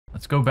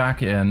Let's go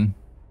back in.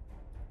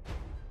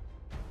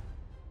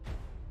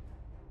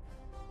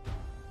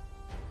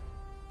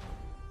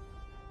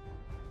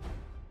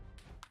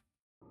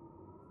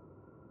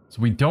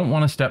 So we don't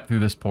want to step through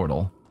this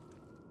portal.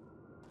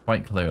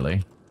 Quite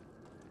clearly.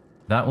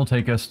 That will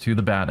take us to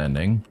the bad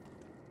ending.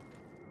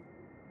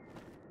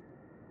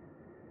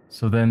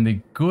 So then the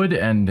good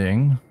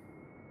ending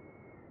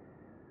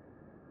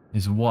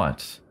is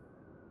what?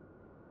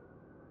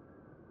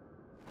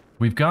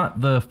 We've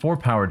got the 4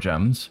 power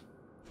gems.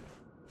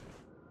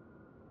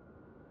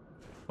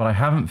 But I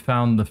haven't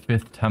found the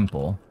 5th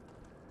temple.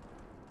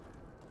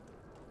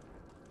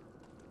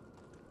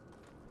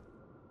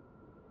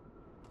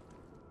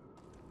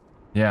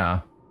 Yeah.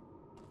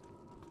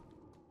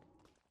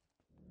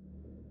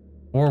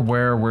 Or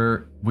where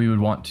we would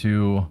want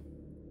to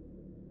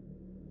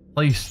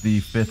place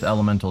the 5th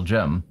elemental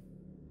gem.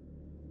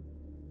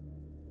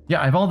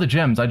 Yeah, I have all the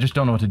gems, I just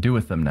don't know what to do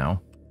with them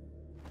now.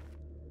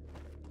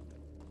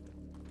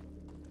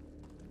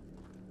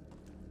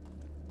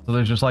 So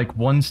there's just like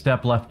one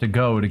step left to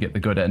go to get the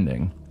good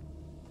ending.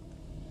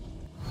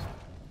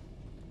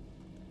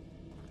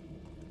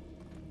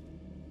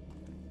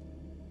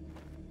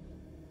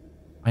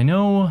 I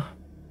know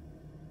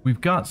we've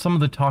got some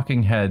of the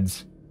talking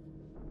heads,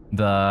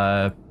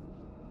 the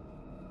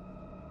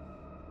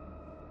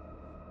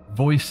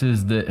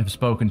voices that have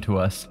spoken to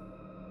us,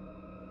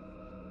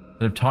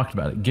 that have talked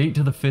about it. Gate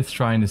to the 5th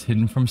shrine is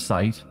hidden from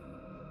sight.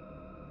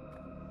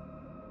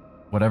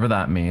 Whatever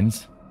that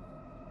means.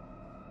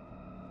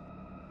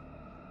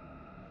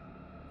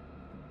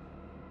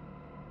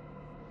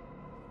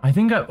 I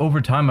think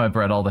over time I've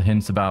read all the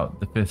hints about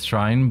the 5th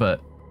shrine,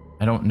 but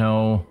I don't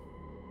know.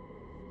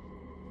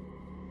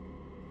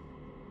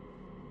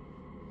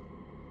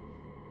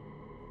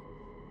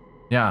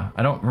 Yeah,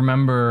 I don't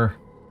remember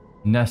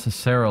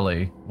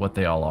necessarily what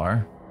they all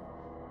are.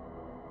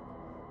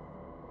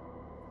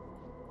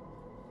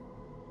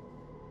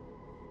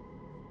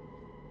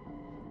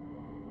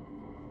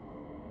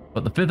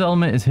 But the 5th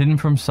element is hidden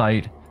from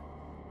sight.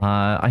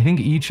 I think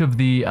each of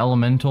the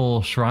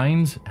elemental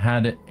shrines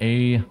had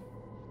a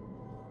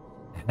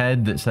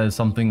head that says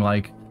something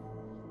like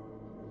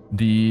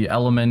the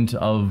element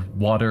of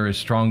water is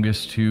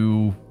strongest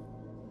in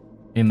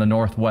the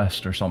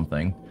northwest or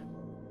something.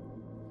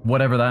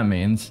 Whatever that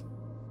means.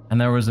 And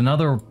there was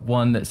another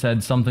one that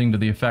said something to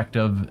the effect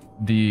of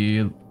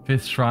the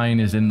 5th shrine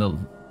is in the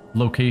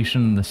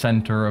location in the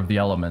center of the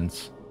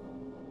elements.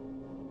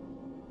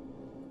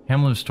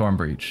 Hamlet of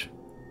Stormbreach.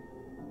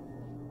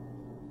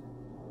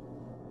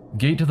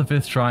 Gate to the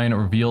 5th shrine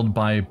revealed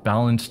by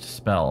balanced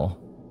spell.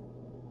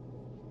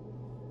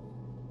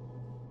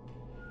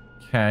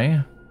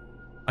 Okay.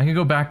 I can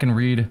go back and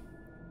read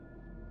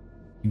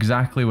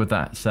exactly what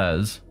that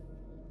says.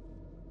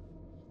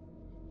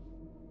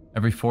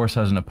 Every force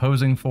has an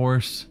opposing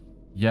force.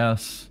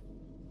 Yes.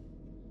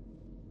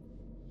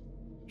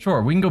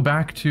 Sure, we can go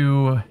back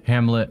to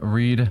Hamlet,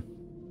 read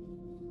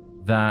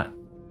that.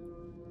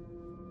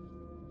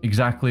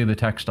 Exactly the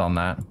text on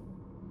that.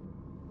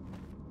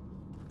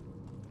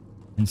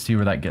 And see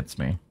where that gets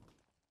me.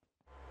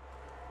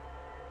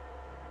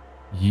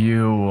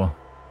 You.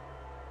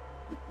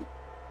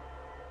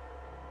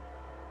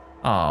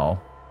 Oh.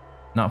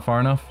 Not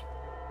far enough?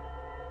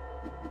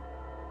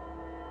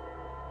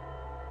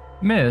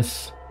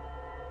 Miss.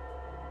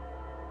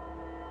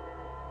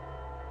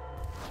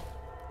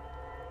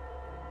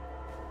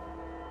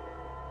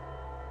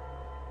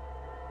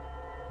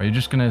 Are you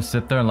just gonna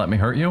sit there and let me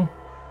hurt you?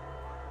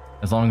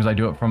 As long as I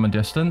do it from a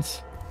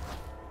distance?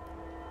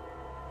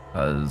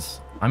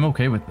 Because I'm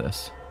okay with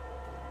this.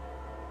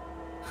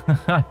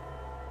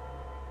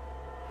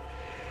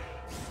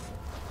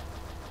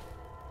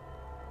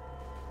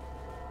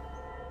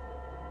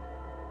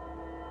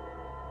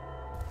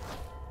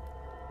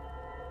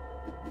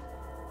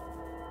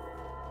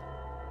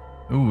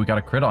 Ooh, we got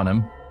a crit on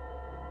him.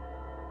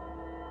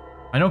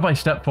 I know if I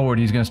step forward,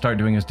 he's going to start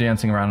doing his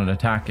dancing around and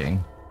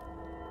attacking.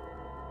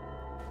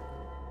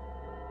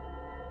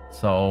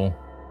 So,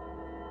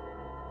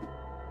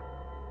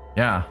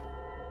 yeah.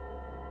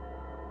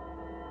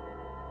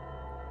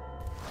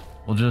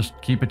 We'll just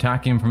keep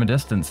attacking him from a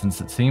distance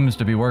since it seems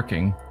to be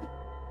working.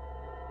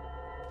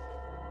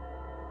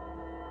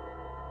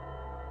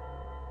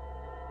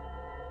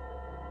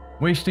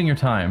 Wasting your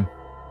time.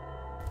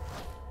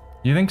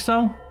 You think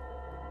so?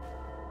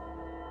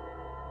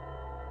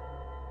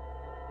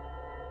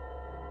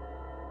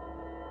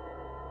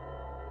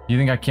 You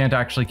think I can't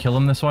actually kill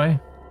him this way?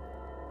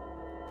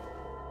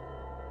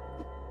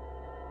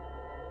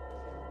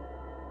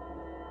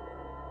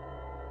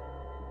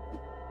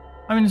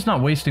 I mean, it's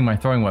not wasting my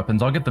throwing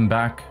weapons. I'll get them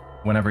back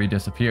whenever he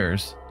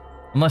disappears.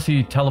 Unless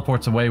he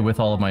teleports away with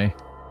all of my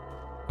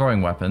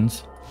throwing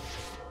weapons.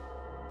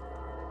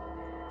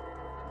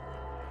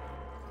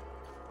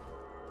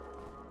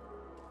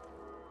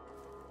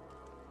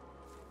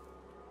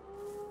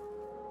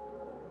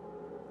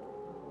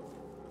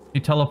 He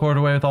teleported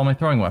away with all my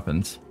throwing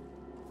weapons.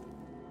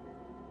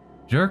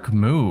 Jerk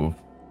move.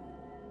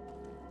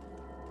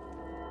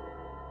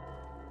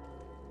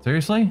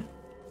 Seriously?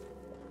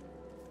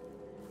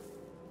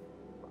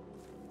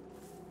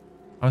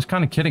 I was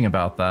kind of kidding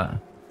about that.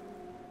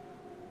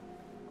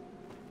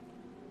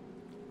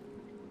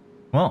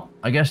 Well,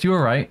 I guess you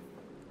were right.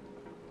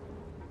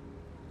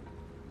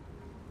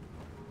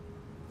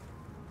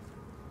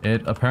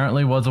 It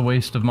apparently was a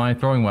waste of my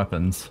throwing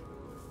weapons.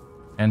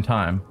 And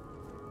time.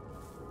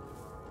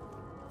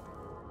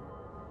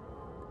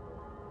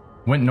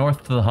 Went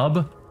north to the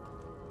hub?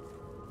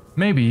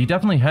 Maybe. He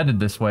definitely headed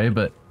this way,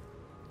 but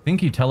I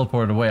think he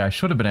teleported away. I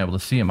should have been able to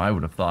see him, I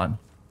would have thought.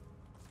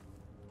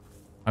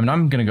 I mean,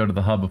 I'm gonna go to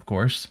the hub, of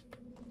course.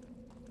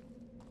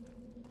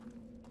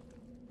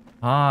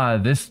 Ah,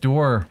 this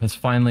door has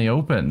finally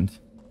opened.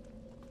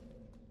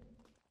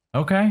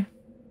 Okay.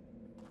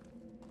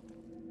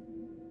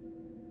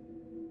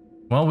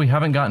 Well, we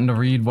haven't gotten to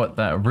read what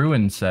that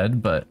ruin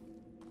said, but...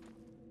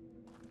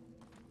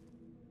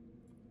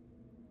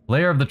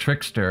 Lair of the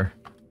Trickster.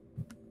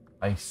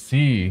 I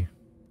see.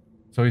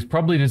 So he's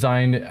probably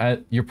designed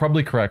at... You're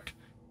probably correct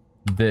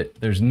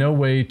that there's no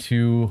way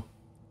to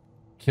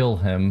kill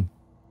him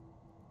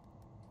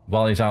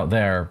while he's out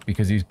there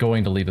because he's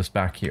going to lead us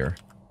back here.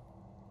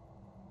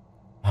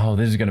 Oh,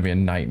 this is going to be a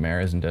nightmare,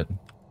 isn't it?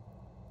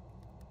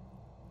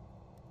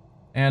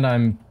 And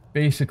I'm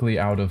basically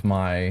out of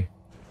my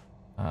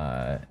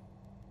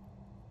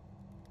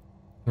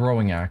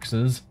throwing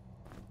axes.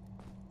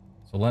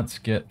 So let's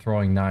get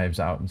throwing knives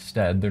out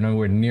instead. They're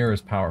nowhere near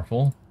as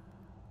powerful.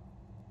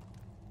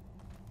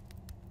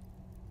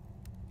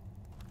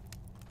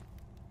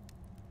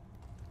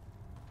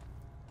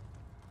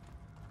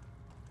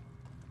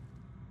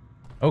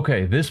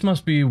 Okay, this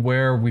must be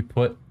where we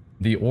put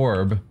the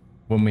orb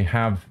when we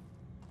have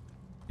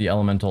the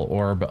elemental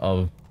orb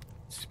of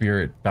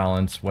spirit,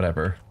 balance,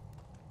 whatever.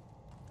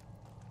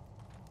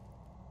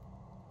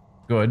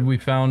 Good, we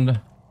found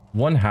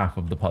one half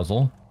of the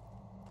puzzle.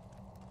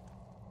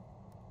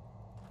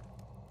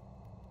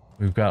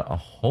 We've got a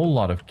whole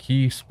lot of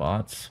key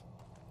spots.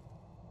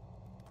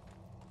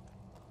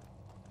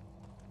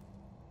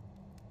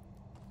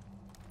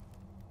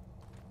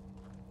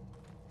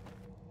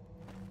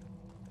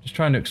 Just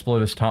trying to explore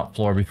this top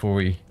floor before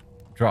we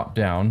drop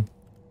down.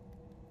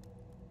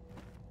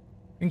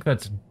 I think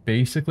that's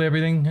basically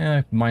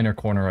everything. Minor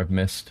corner I've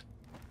missed.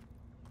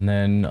 And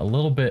then a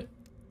little bit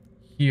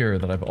here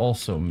that I've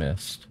also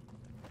missed.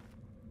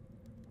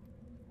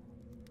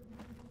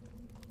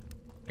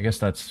 I guess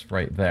that's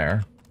right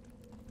there.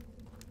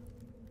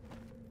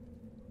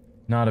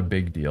 Not a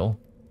big deal.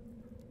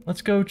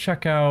 Let's go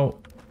check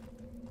out...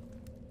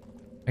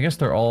 I guess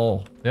they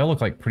all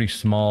look like pretty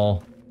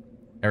small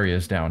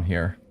areas down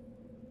here.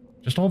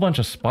 Just a whole bunch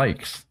of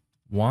spikes.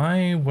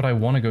 Why would I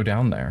want to go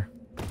down there?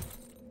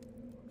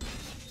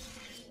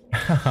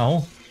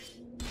 Ow.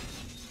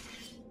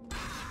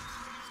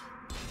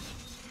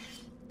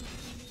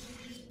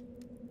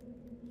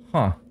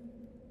 Huh.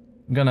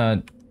 I'm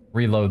gonna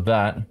reload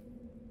that.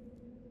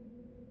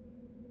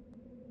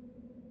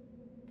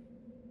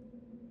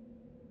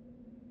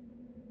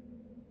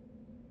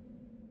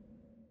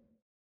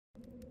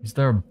 Is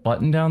there a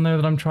button down there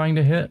that I'm trying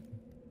to hit?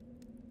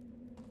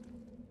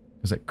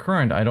 Because at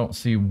current, I don't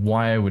see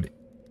why I would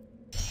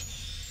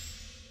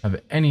have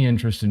any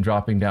interest in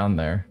dropping down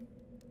there.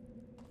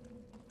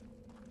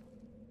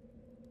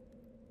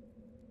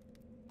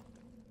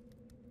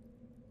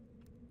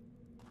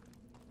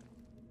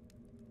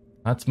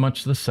 That's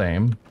much the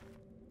same.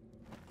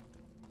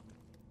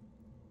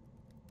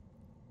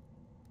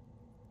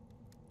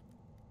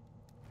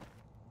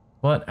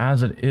 But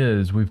as it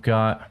is, we've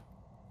got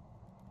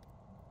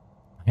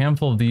a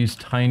handful of these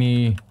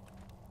tiny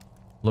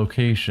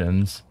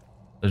locations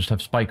that just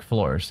have spike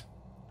floors.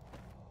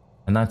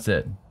 And that's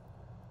it.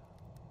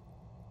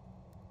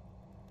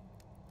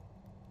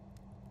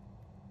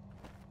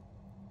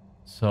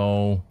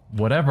 So,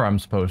 whatever I'm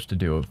supposed to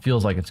do, it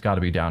feels like it's got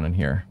to be down in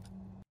here.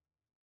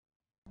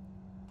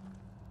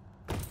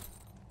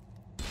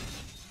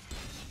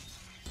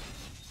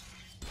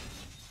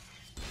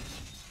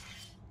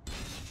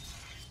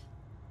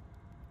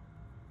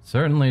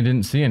 Certainly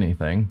didn't see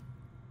anything.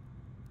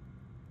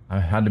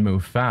 I had to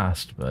move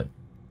fast, but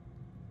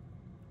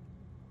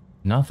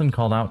nothing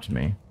called out to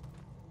me.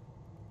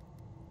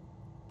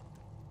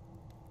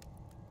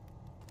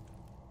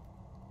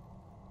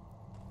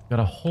 Got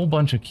a whole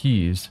bunch of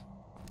keys.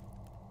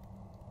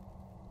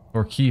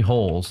 Or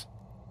keyholes.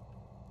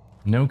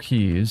 No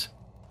keys.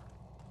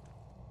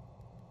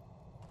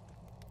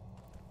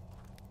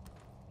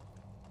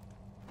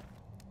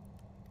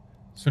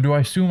 So do I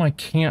assume I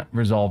can't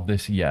resolve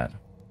this yet?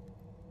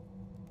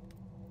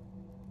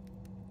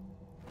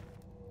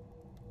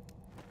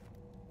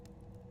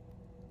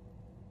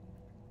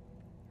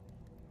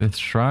 This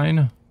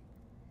shrine?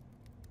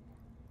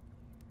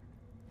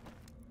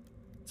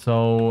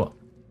 So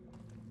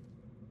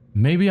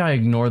maybe I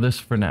ignore this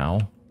for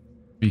now,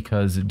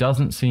 because it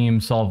doesn't seem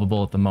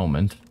solvable at the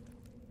moment.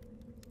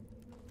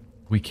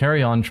 We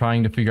carry on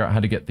trying to figure out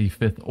how to get the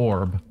 5th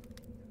orb.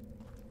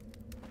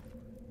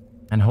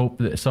 And hope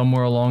that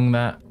somewhere along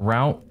that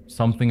route,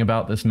 something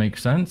about this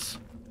makes sense.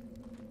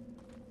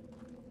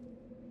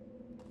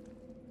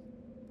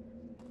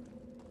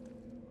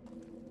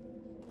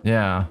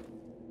 Yeah.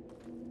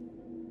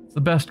 It's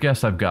the best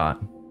guess I've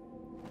got.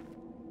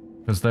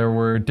 Because there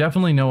were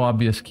definitely no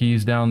obvious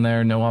keys down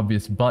there, no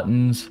obvious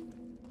buttons.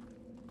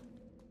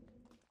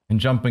 And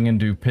jumping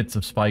into pits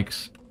of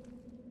spikes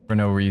for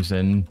no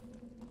reason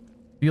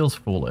feels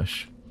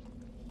foolish.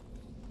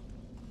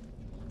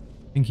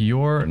 I think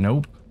you're...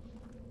 Nope.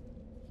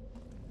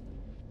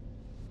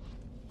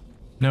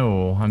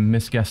 No, I'm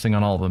misguessing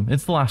on all of them.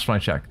 It's the last one I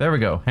checked. There we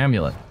go.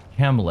 Hamlet.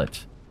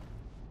 Hamlet.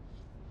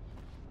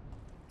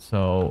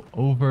 So,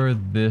 over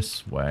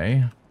this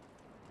way.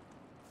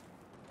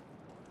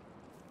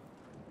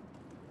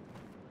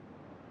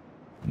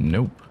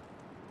 Nope.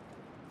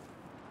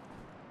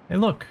 Hey,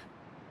 look.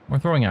 More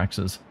throwing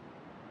axes.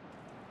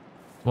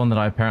 One that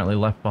I apparently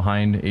left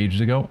behind ages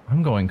ago.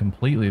 I'm going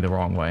completely the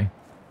wrong way.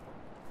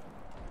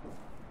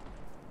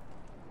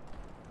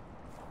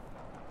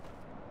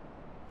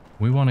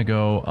 We want to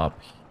go up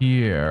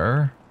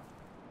here.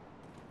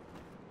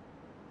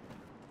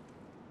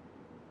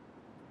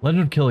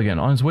 Legend of Killigan.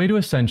 On his way to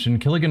Ascension,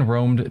 Killigan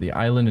roamed the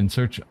island in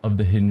search of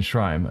the hidden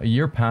shrine. A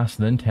year passed,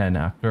 then 10.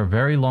 After a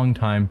very long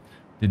time,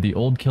 did the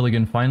old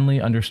Killigan finally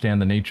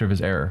understand the nature of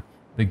his error.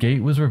 The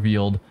gate was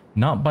revealed,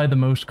 not by the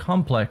most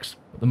complex,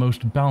 but the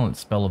most balanced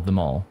spell of them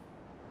all.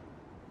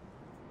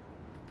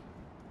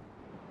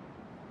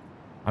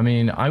 I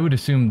mean, I would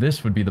assume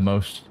this would be the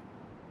most...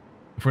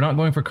 If we're not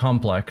going for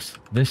complex,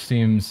 this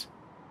seems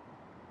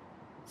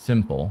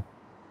simple.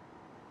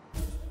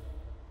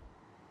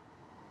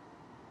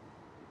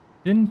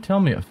 Didn't tell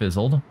me it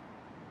fizzled.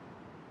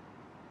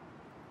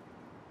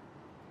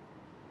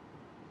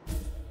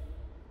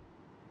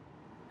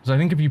 Because I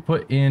think if you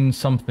put in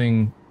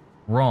something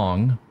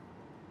wrong,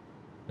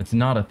 it's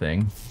not a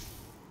thing,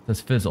 it says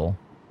fizzle.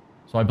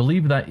 So I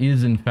believe that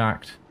is in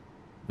fact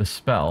the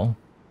spell.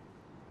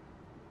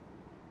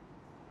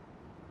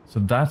 So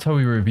that's how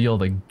we reveal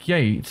the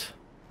gate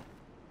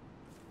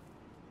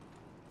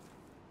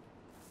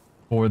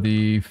for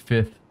the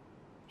 5th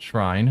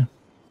shrine.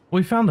 Well,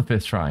 we found the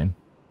 5th shrine.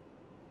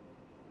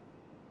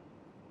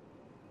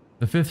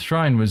 The 5th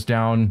shrine was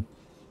down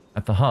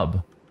at the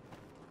hub.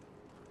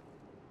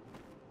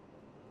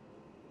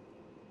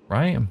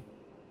 Right?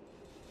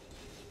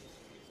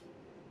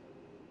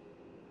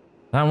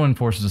 That one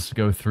forces us to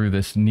go through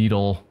this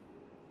needle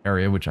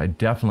area, which I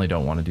definitely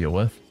don't want to deal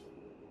with.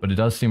 But it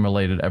does seem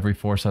related. Every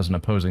force has an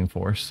opposing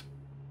force.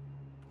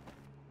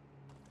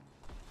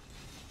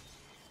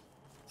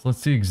 So let's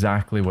see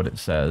exactly what it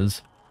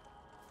says.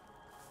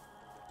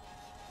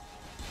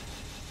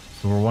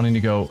 So we're wanting to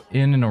go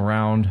in and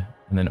around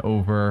and then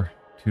over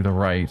to the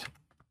right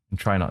and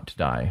try not to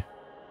die.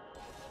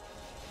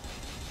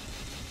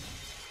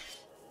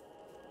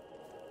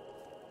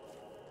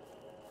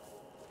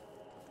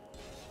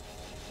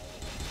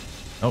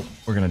 Oh,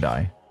 we're gonna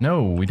die.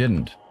 No, we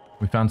didn't.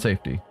 We found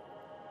safety.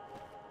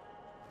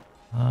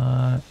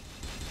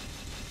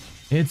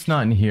 It's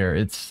not in here.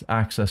 It's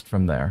accessed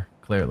from there,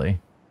 clearly.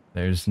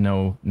 There's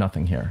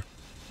nothing here.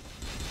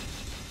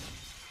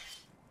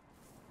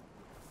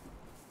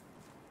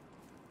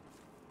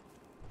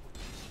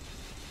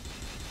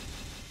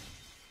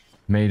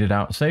 Made it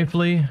out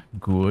safely.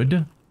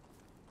 Good.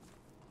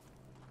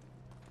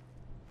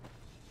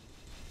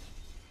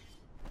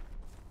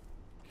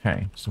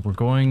 Okay, so we're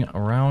going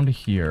around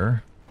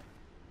here.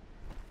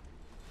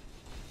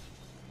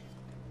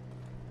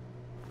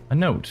 A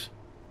note.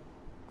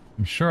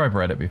 I'm sure I've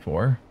read it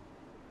before.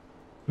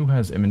 Who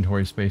has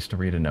inventory space to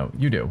read a note?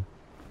 You do.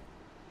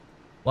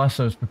 Last,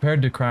 I was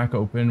prepared to crack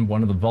open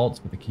one of the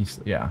vaults with the key.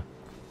 Yeah.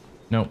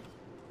 Nope.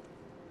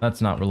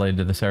 That's not related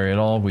to this area at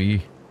all.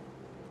 We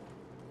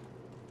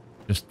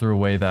just threw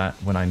away that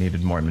when I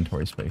needed more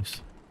inventory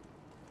space.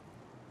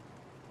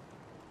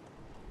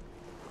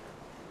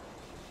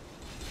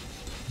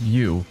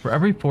 You. For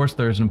every force,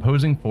 there is an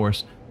opposing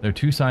force. There are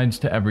two sides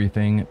to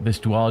everything. This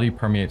duality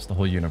permeates the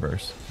whole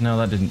universe. No,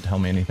 that didn't tell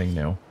me anything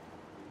new.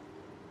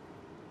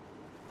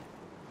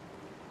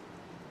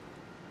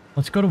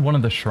 Let's go to one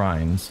of the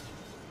shrines.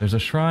 There's a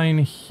shrine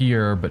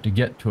here, but to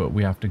get to it,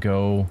 we have to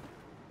go...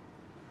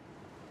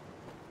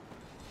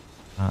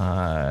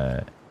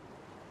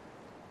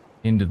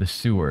 into the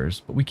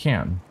sewers, but we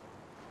can.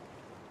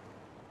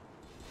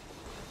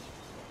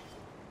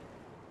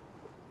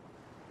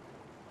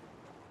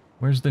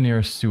 Where's the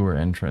nearest sewer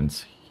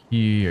entrance?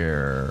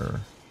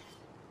 Here.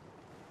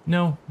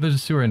 No, there's a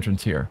sewer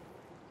entrance here.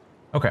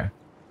 Okay,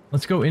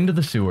 let's go into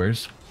the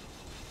sewers.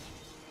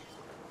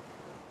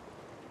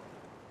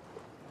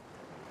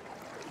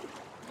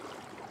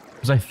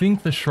 Because I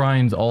think the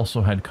shrines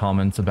also had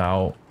comments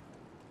about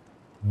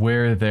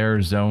where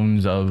their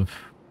zones of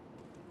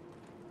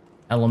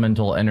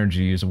elemental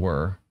energies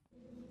were.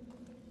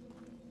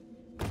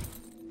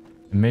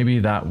 And maybe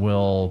that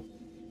will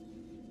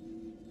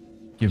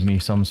give me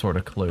some sort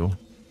of clue.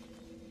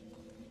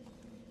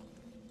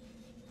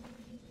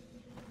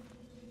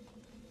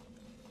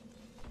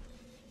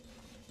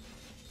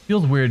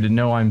 Feels weird to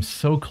know I'm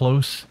so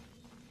close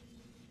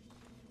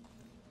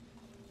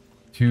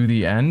to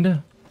the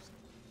end,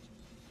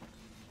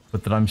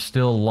 but that I'm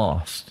still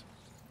lost.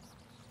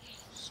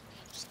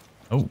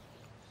 Oh,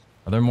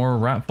 are there more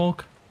rat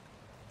folk?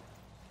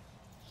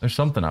 There's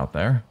something out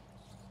there.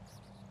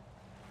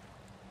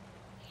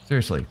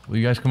 Seriously, will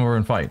you guys come over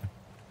and fight?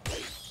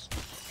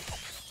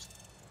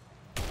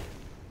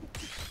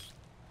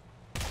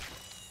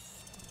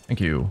 Thank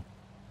you.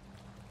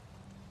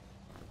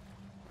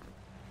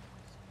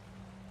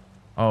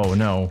 Oh,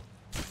 no.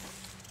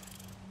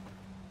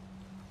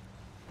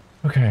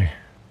 Okay.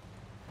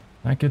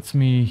 That gets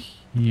me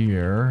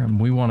here, and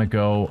we want to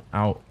go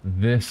out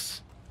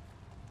this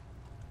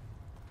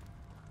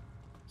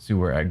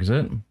sewer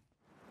exit.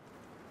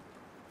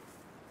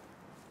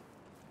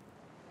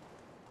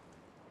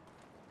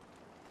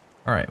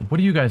 Alright, what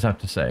do you guys have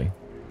to say?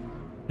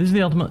 This is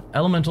the ultimate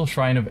elemental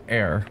shrine of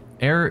air.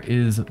 Air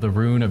is the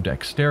rune of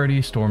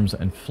dexterity, storms,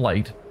 and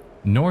flight.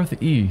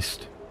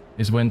 Northeast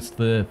is whence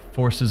the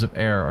forces of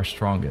air are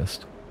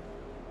strongest.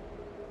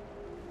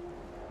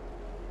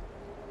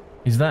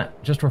 Is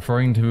that just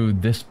referring to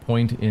this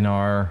point in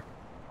our,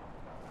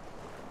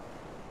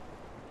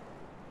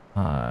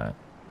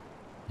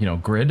 you know,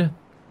 grid?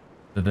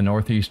 That the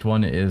northeast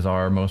one is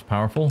our most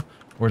powerful?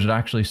 Or is it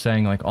actually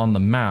saying, like, on the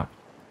map,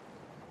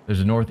 there's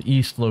a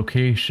northeast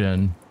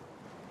location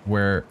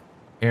where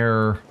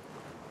air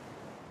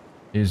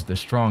is the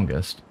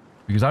strongest?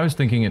 Because I was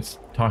thinking it's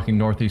talking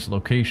northeast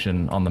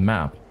location on the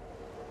map.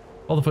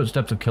 All the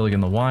footsteps of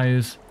Killigan the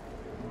Wise.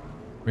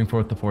 Bring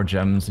forth the 4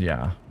 gems.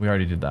 Yeah, we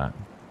already did that.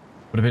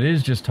 But if it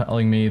is just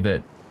telling me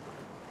that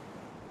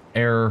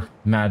air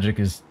magic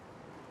is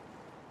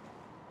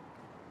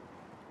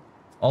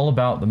all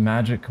about the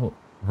magical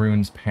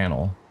runes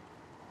panel.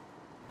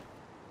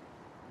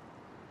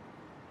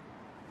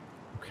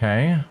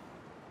 Okay.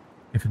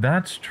 If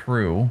that's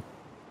true,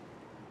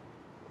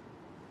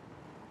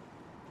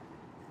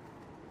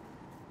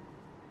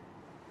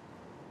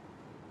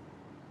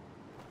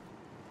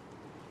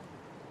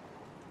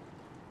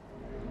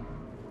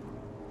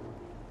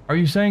 are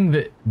you saying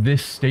that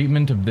this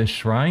statement of this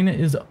shrine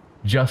is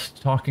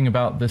just talking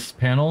about this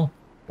panel,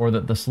 or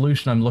that the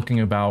solution I'm looking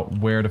about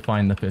where to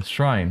find the 5th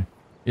shrine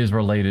is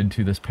related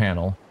to this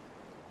panel,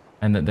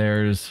 and that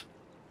there's,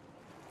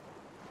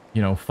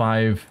 you know,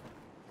 5,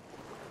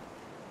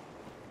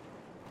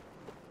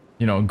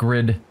 you know, a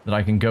grid that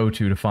I can go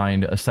to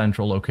find a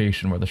central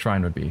location where the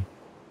shrine would be?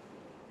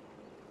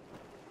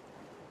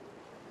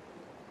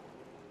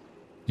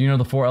 Do you know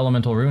the 4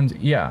 elemental runes?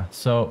 Yeah,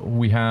 so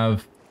we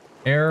have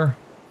air,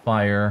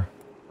 fire,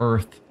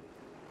 earth,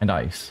 and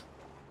ice.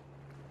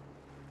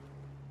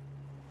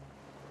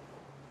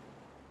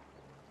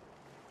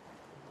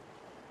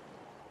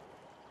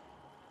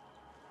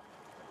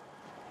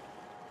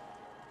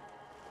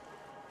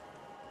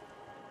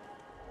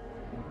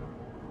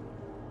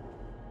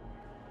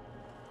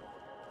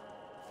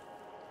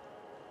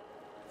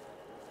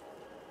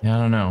 Yeah, I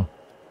don't know.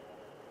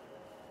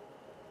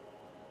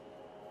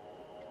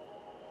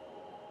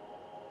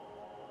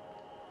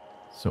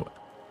 So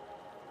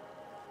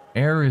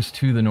air is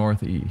to the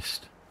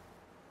northeast.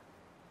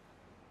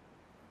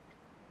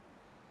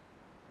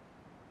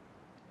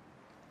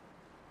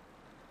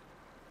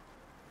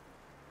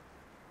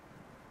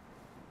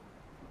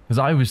 Because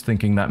I was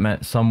thinking that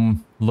meant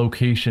some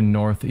location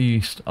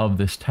northeast of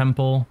this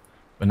temple,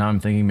 but now I'm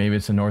thinking maybe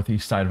it's the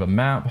northeast side of a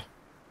map.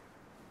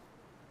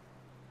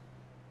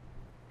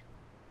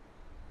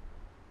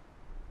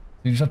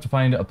 You just have to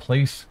find a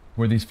place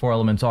where these 4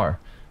 elements are.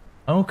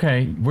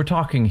 Okay, we're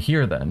talking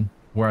here then,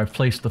 where I've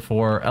placed the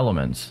 4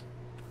 elements.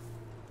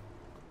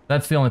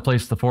 That's the only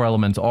place the 4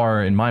 elements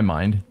are in my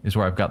mind, is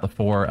where I've got the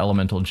 4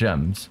 elemental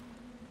gems.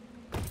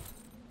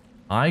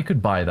 I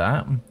could buy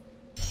that. In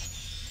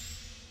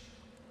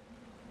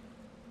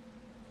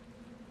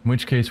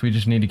which case we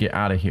just need to get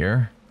out of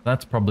here.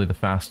 That's probably the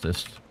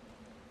fastest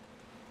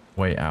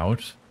way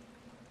out.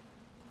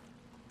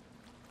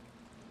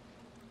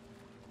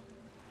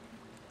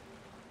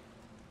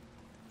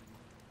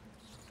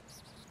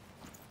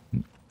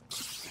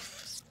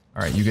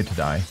 Alright, you get to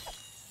die.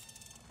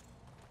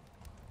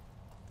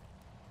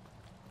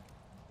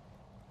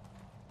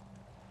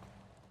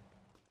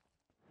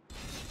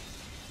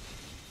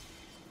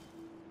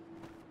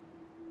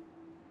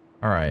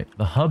 Alright,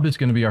 the hub is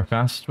going to be our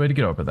fastest way to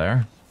get over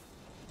there,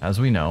 as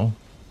we know.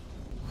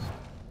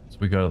 So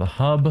we go to the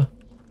hub.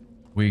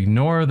 We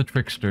ignore the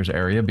trickster's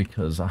area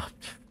because I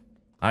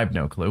have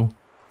no clue.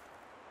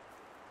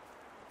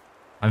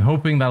 I'm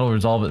hoping that'll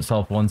resolve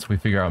itself once we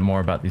figure out more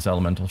about these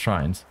elemental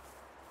shrines.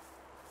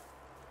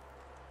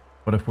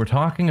 But if we're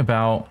talking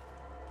about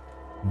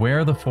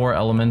where the 4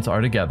 elements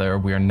are together,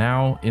 we are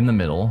now in the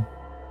middle.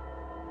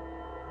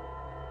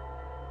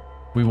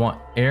 We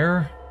want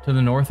air to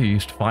the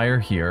northeast, fire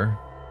here.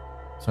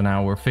 So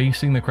now we're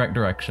facing the correct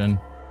direction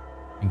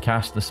and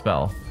cast the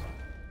spell.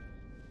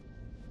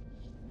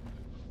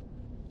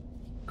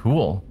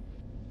 Cool.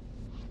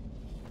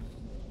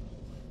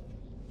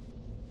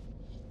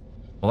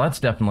 Well, that's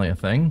definitely a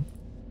thing.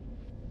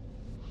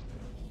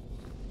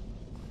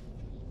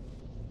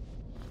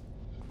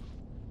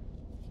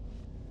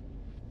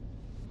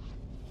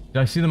 Did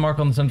I see the mark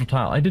on the central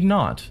tile? I did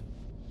not.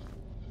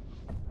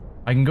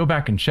 I can go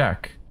back and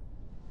check.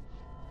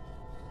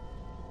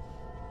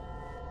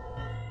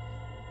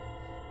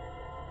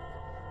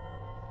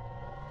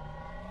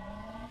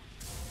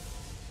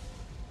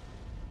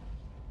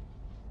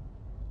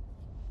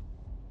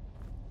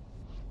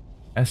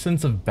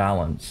 Essence of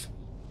balance.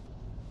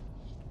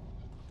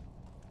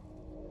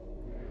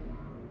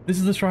 This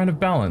is the Shrine of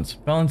Balance.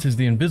 Balance is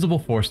the invisible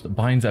force that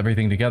binds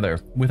everything together.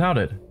 Without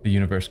it, the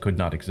universe could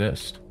not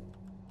exist.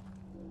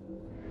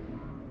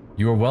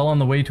 You are well on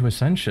the way to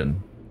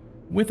ascension.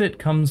 With it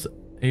comes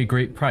a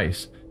great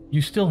price.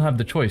 You still have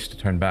the choice to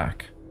turn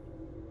back.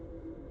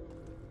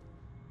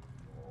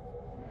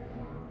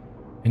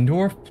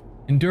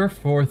 Endure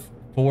forth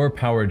 4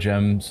 power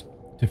gems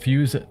to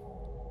fuse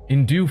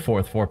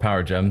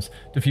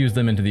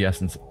them into the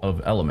essence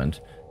of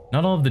element.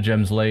 Not all of the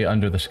gems lay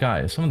under the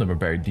sky. Some of them are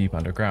buried deep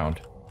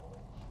underground.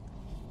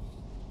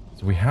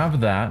 So we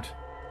have that.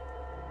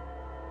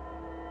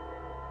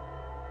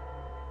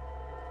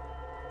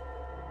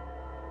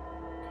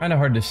 Kind of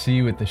hard to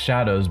see with the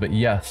shadows, but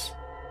yes,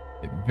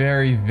 it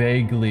very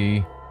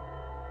vaguely,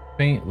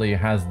 faintly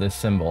has this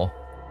symbol,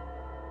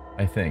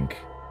 I think.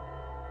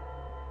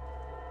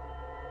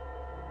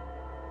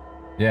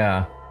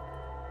 Yeah,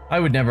 I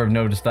would never have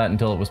noticed that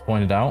until it was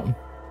pointed out,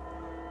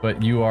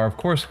 but you are of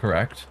course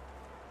correct.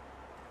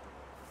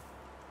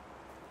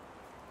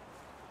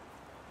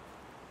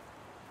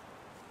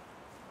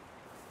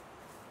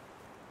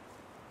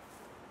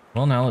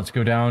 Well, now let's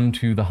go down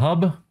to the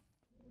hub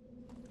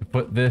to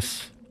put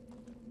this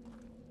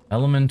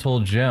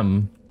elemental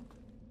gem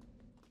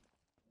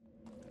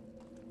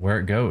where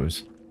it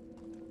goes.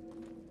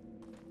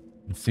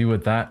 And see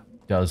what that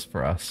does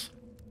for us.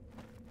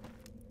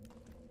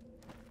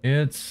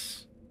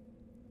 It's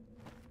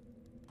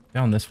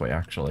down this way,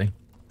 actually.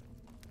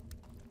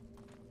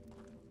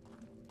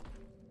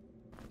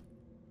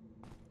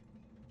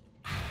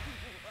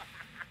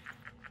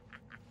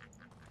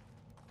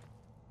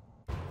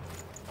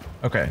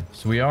 Okay,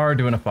 so we are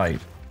doing a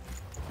fight.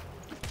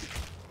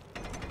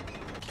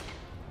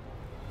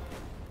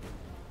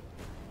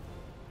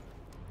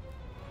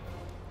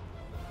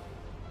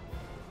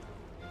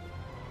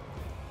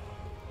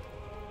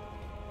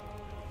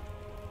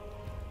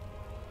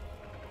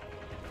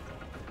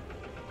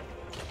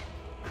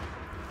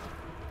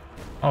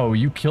 Oh,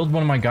 you killed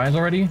one of my guys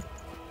already?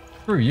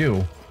 Screw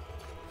you.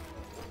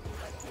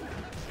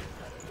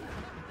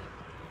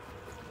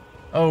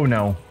 Oh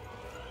no.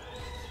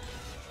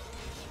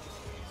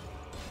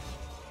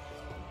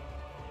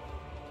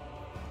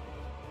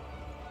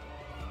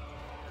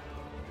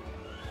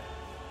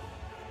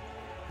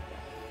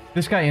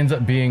 This guy ends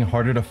up being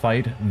harder to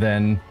fight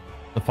than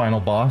the final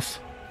boss.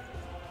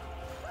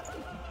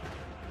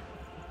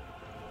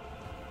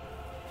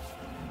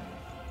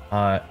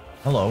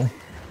 Hello.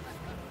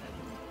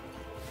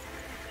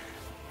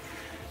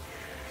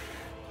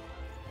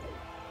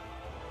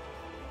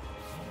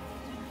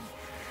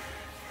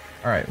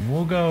 Alright,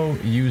 we'll go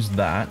use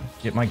that,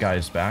 get my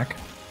guys back.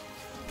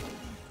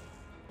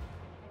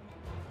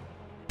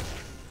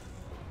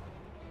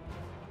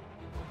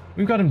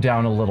 We've got him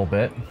down a little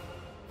bit.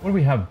 What do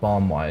we have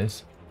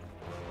bomb-wise?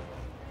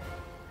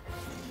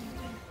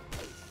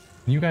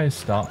 Can you guys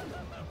stop?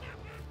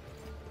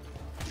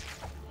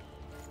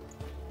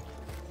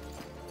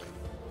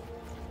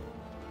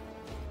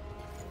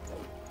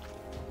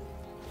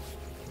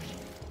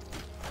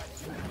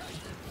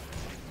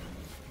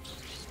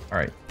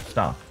 Alright,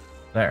 stop.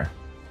 There.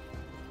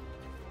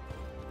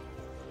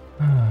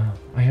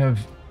 I have...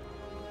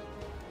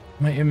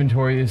 My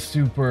inventory is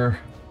super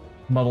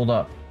muddled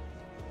up.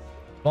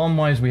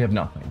 Bomb-wise, we have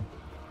nothing.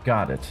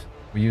 Got it.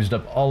 We used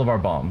up all of our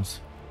bombs.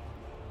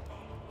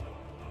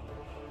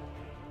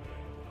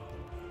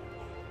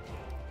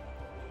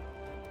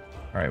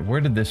 Alright, where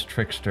did this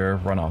trickster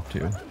run off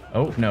to?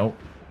 Oh, no.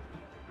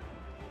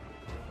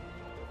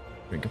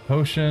 Drink a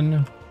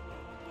potion.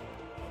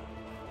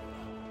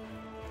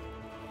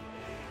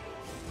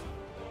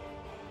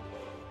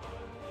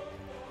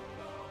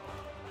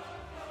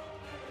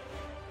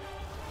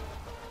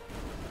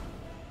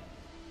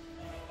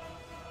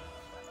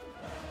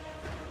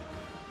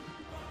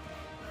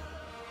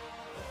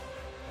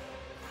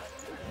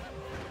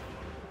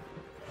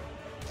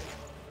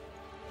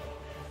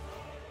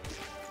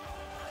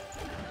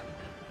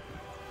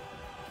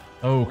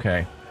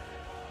 Okay.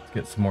 Let's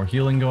get some more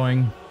healing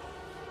going.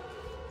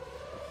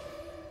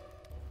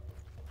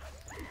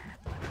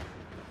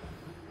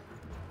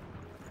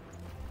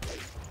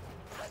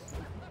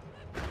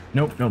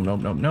 Nope, nope, nope,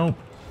 nope, nope.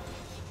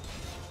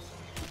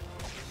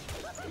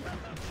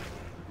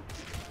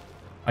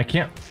 I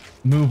can't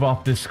move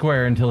off this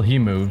square until he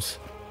moves.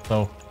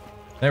 So,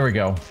 there we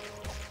go.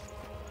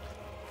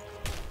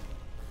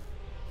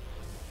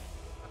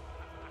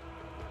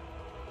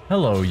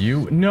 Hello,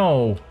 you.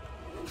 No.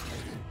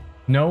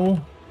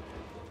 No.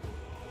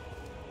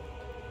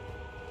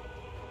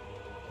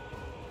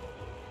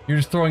 You're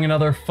just throwing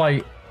another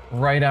fight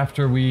right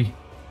after we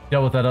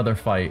dealt with that other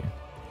fight.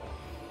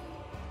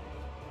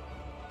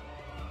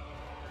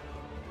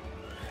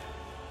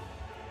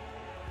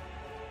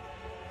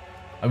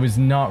 I was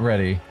not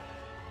ready.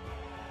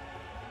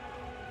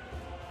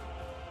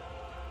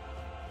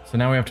 So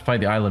now we have to fight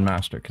the Island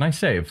Master. Can I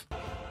save?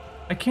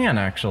 I can,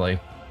 actually.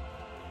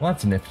 Well,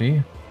 that's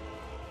nifty.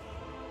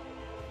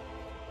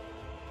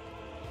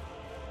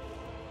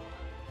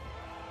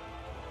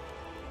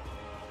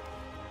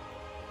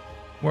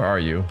 Where are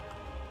you?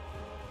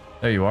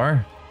 There you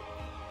are.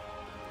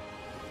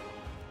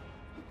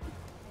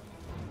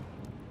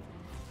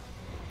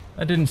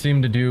 That didn't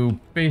seem to do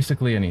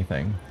basically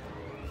anything.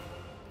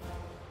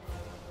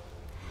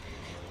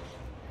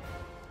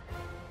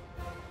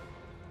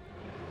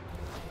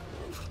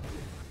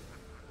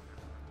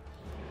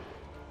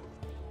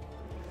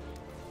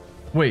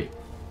 Wait,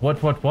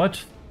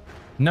 what?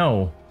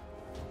 No.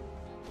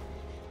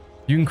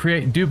 You can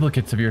create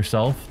duplicates of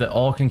yourself that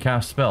all can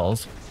cast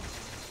spells.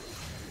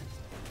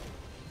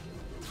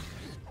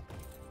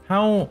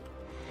 How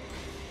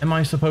am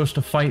I supposed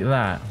to fight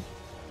that?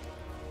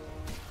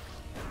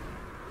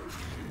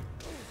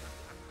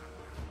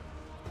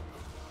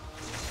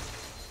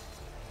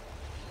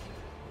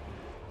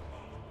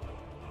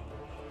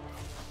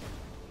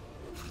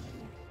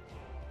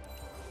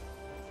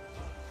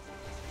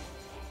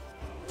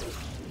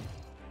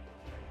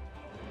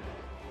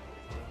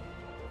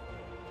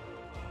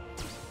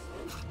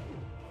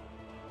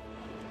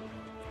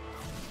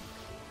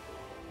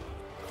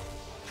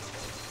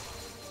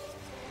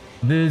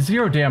 The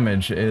 0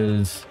 damage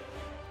is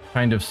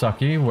kind of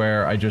sucky,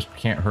 where I just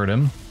can't hurt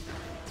him.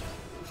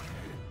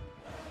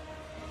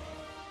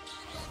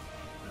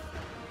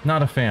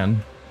 Not a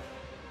fan.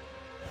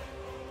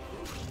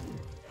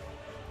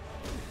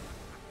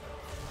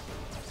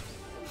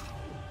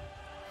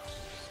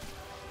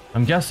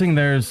 I'm guessing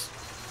there's...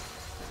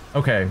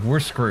 Okay, we're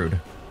screwed.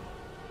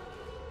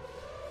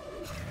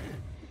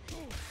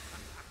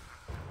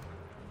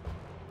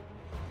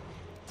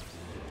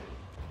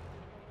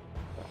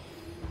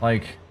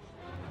 Like,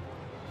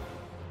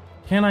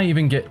 can I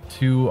even get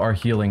to our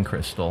healing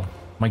crystal?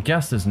 My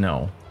guess is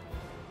no.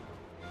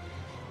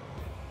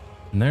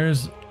 And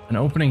there's an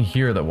opening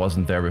here that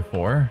wasn't there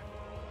before.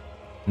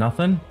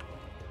 Nothing?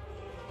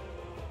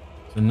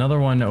 There's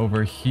another one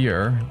over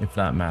here, if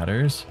that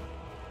matters,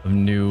 of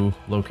new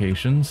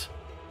locations.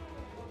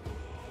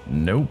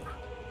 Nope.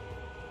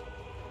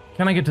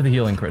 Can I get to the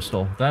healing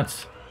crystal?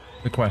 That's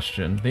the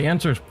question. The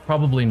answer is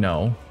probably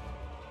no.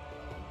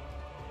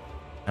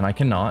 And I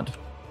cannot.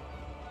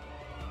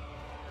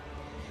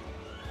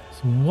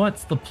 So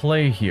what's the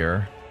play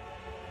here?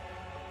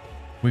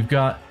 We've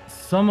got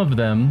some of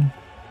them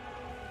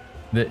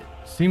that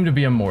seem to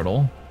be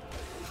immortal.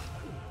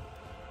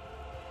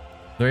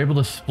 They're able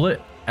to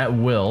split at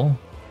will.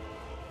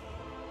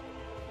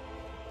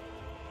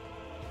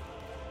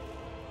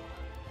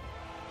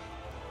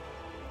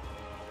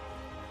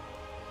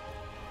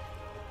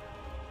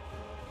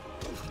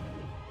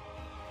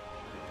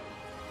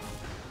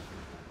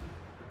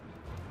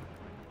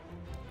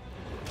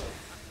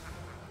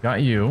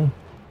 Got you.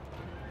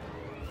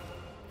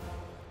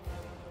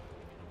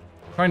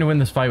 Trying to win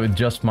this fight with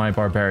just my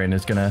barbarian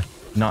is gonna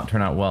not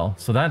turn out well.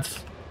 So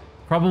that's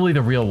probably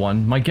the real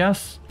one. My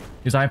guess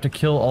is I have to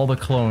kill all the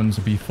clones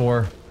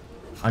before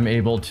I'm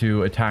able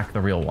to attack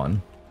the real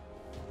one.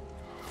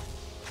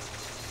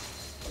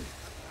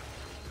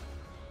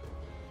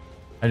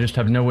 I just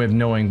have no way of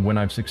knowing when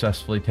I've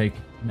successfully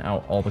taken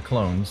out all the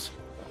clones.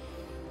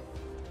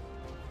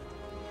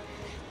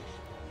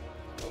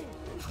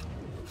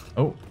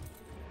 Oh.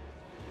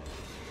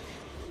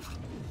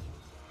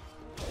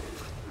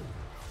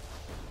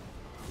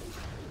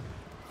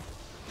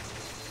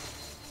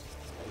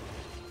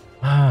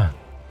 Ah.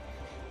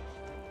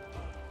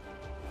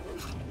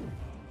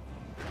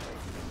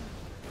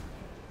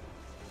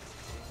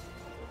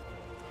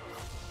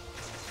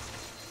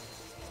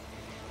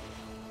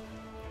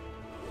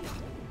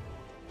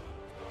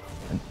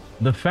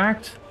 The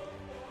fact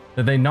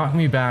that they knock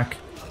me back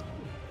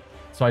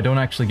so I don't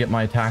actually get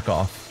my attack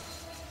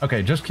off.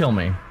 Okay, just kill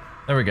me.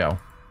 There we go.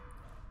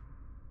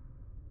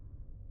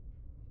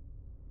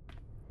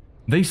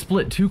 They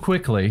split too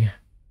quickly,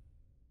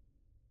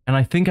 and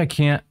I think I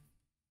can't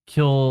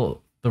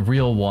kill the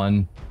real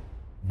one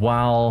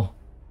while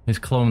his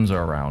clones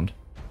are around.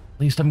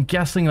 At least I'm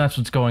guessing that's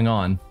what's going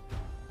on.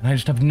 And I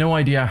just have no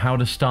idea how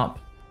to stop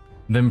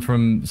them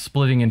from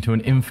splitting into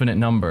an infinite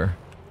number.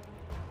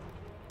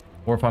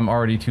 Or if I'm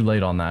already too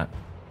late on that.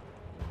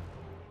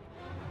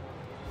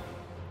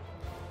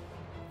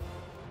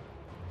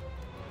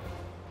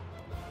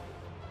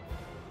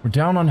 We're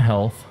down on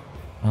health.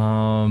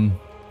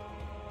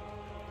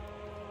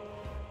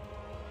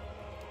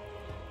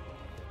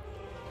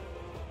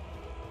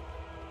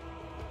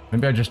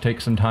 Maybe I just take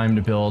some time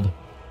to build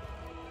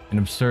an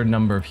absurd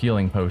number of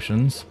healing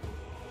potions.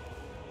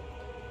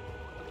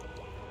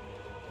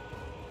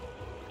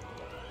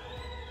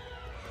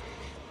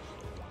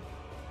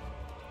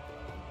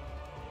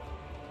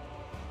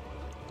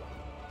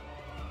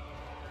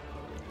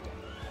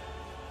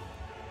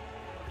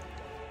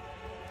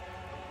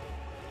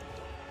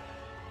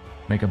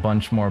 Make a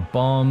bunch more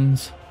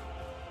bombs.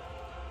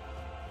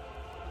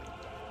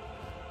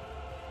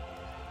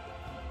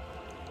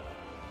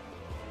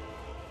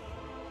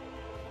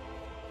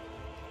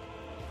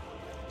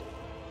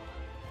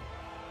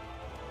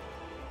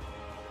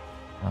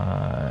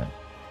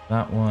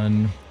 That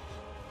one.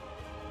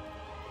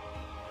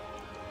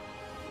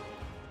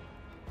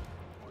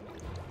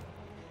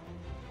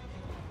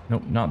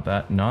 Nope, not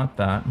that. Not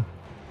that.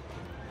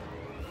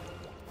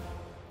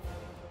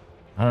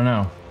 I don't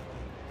know.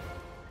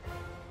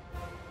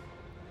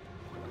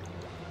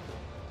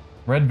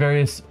 Read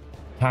various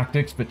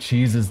tactics, but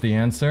cheese is the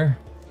answer.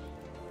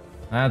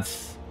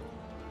 That's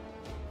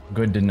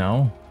good to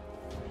know.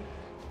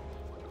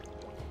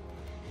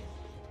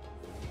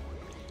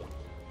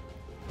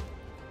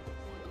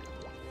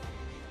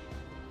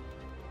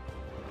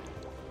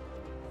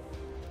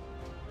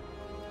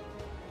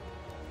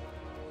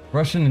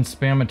 Russian and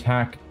spam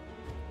attack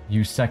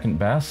you second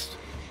best.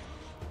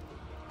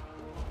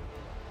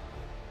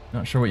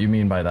 Not sure what you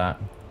mean by that.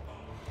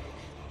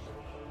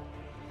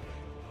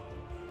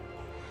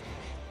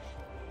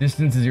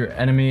 Distance is your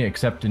enemy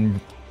except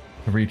in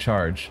to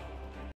recharge.